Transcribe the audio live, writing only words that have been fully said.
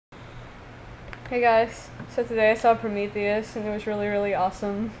Hey guys, so today I saw Prometheus and it was really, really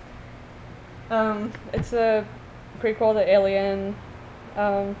awesome. It's a prequel to Alien.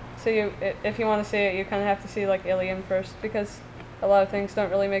 If you want to see it, you kind of have to see like Alien first because a lot of things don't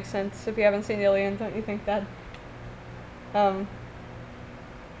really make sense if you haven't seen Alien, don't you think, Dad? Um,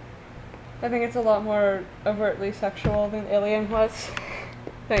 I think it's a lot more overtly sexual than Alien was.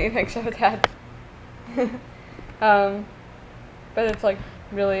 Don't you think so, Dad? um, but it's like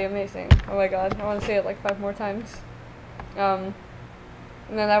really amazing. Oh my god, I want to see it like 5 more times. And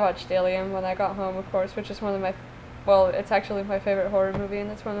then I watched Alien when I got home, of course, which is one of my, well, it's actually my favorite horror movie,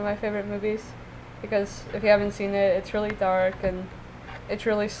 and it's one of my favorite movies, because if you haven't seen it, it's really dark, and it's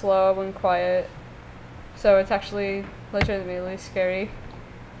really slow and quiet, so it's actually legitimately scary.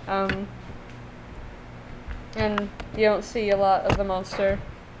 And you don't see a lot of the monster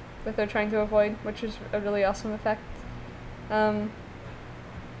that they're trying to avoid, which is a really awesome effect.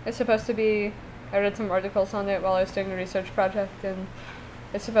 It's supposed to be, I read some articles on it while I was doing a research project, and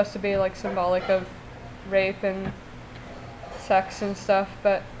it's supposed to be like symbolic of rape and sex and stuff,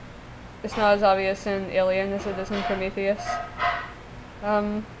 but it's not as obvious in Alien as it is in Prometheus.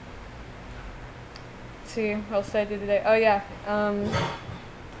 Let's see, what else did I do today? Oh yeah,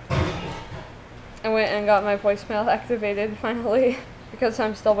 I went and got my voicemail activated finally, because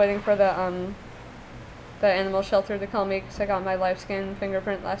I'm still waiting for the animal shelter to call me, because I got my live scan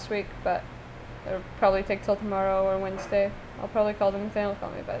fingerprint last week, but it'll probably take till tomorrow or Wednesday. I'll probably call them if they don't call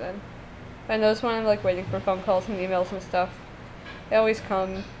me by then. I notice when I'm like waiting for phone calls and emails and stuff, they always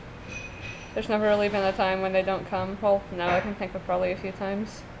come. There's never really been a time when they don't come. Well, no, I can think of probably a few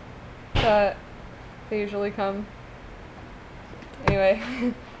times, but they usually come. Anyway,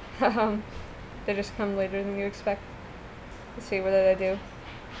 they just come later than you expect. Let's see, what did I do?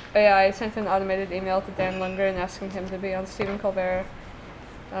 Oh yeah, I sent an automated email to Dan Lundgren asking him to be on Stephen Colbert.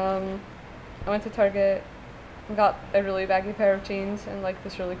 I went to Target and got a really baggy pair of jeans and like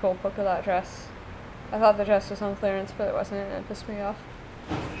this really cool polka dot dress. I thought the dress was on clearance, but it wasn't, and it pissed me off.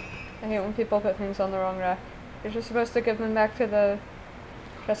 I hate when people put things on the wrong rack. You're just supposed to give them back to the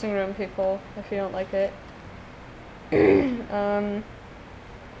dressing room people if you don't like it. I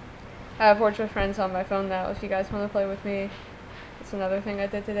have Words with Friends on my phone now if you guys want to play with me. That's another thing I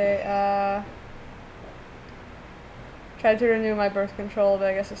did today. Tried to renew my birth control, but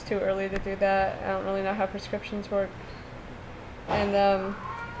I guess it's too early to do that. I don't really know how prescriptions work. And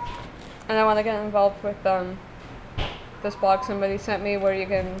I want to get involved with this blog somebody sent me where you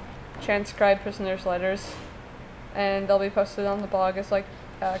can transcribe prisoners' letters, and they'll be posted on the blog as like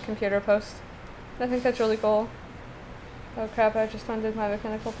a computer post. I think that's really cool. Oh crap, I just undid my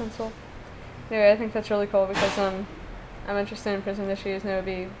mechanical pencil. Anyway, I think that's really cool because I'm interested in prison issues, and it would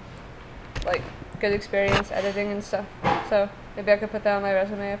be like good experience editing and stuff. So maybe I could put that on my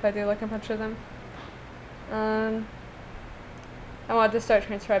resume if I do like a bunch of them. I wanted to start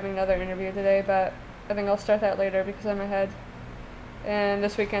transcribing another interview today, but I think I'll start that later because I'm ahead. And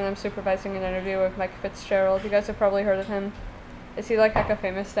this weekend I'm supervising an interview with Mike Fitzgerald. You guys have probably heard of him. Is he like hecka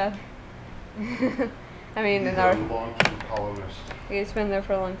famous, Dad? I mean, he's a long-term columnist. He's been there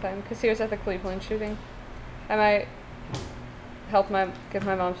for a long time because he was at the Cleveland shooting. I might give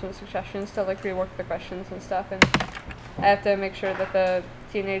my mom some suggestions to like rework the questions and stuff, and I have to make sure that the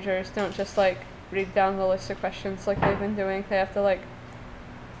teenagers don't just like read down the list of questions like they've been doing. They have to like,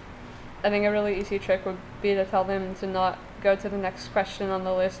 I think a really easy trick would be to tell them to not go to the next question on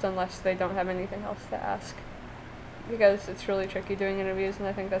the list unless they don't have anything else to ask, because it's really tricky doing interviews, and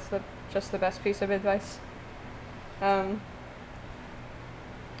I think that's just the best piece of advice. So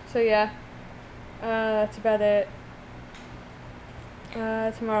yeah, that's about it.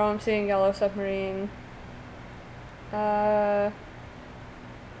 Tomorrow I'm seeing Yellow Submarine. God,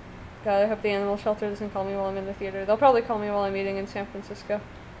 I hope the animal shelter doesn't call me while I'm in the theater. They'll probably call me while I'm eating in San Francisco.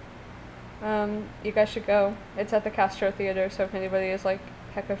 You guys should go. It's at the Castro Theater, so if anybody is like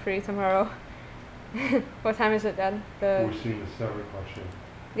hecka free tomorrow. What time is it, Dad? We're seeing the 7 o'clock show.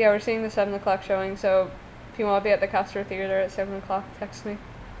 Yeah, we're seeing the 7 o'clock showing, so if you want to be at the Castro Theater at 7 o'clock, text me.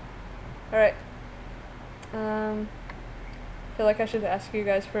 Alright. I feel like I should ask you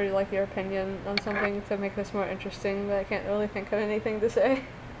guys for like your opinion on something to make this more interesting, but I can't really think of anything to say.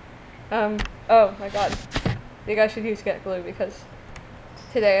 Oh my god. You guys should use Get Glue, because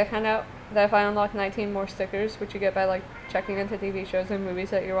today I found out that if I unlock 19 more stickers, which you get by like checking into TV shows and movies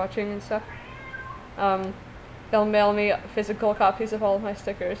that you're watching and stuff, they'll mail me physical copies of all of my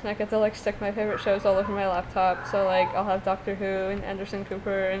stickers, and I get to like stick my favorite shows all over my laptop. So like I'll have Doctor Who and Anderson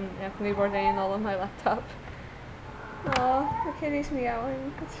Cooper and Anthony Bourdain all on my laptop. Aw, the kitty's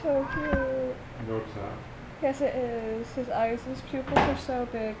meowing. It's so cute. No, it's not. Yes, it is. His pupils are so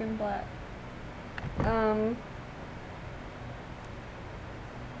big and black. Um,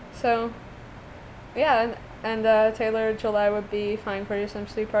 so, yeah, and Taylor, July would be fine for your Sim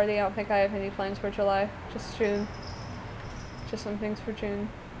City party. I don't think I have any plans for July, just June. Just some things for June.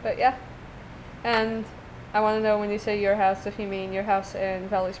 But yeah, and I want to know when you say your house, if you mean your house in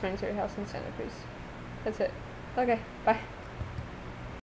Valley Springs or your house in Santa Cruz. That's it. Okay, bye.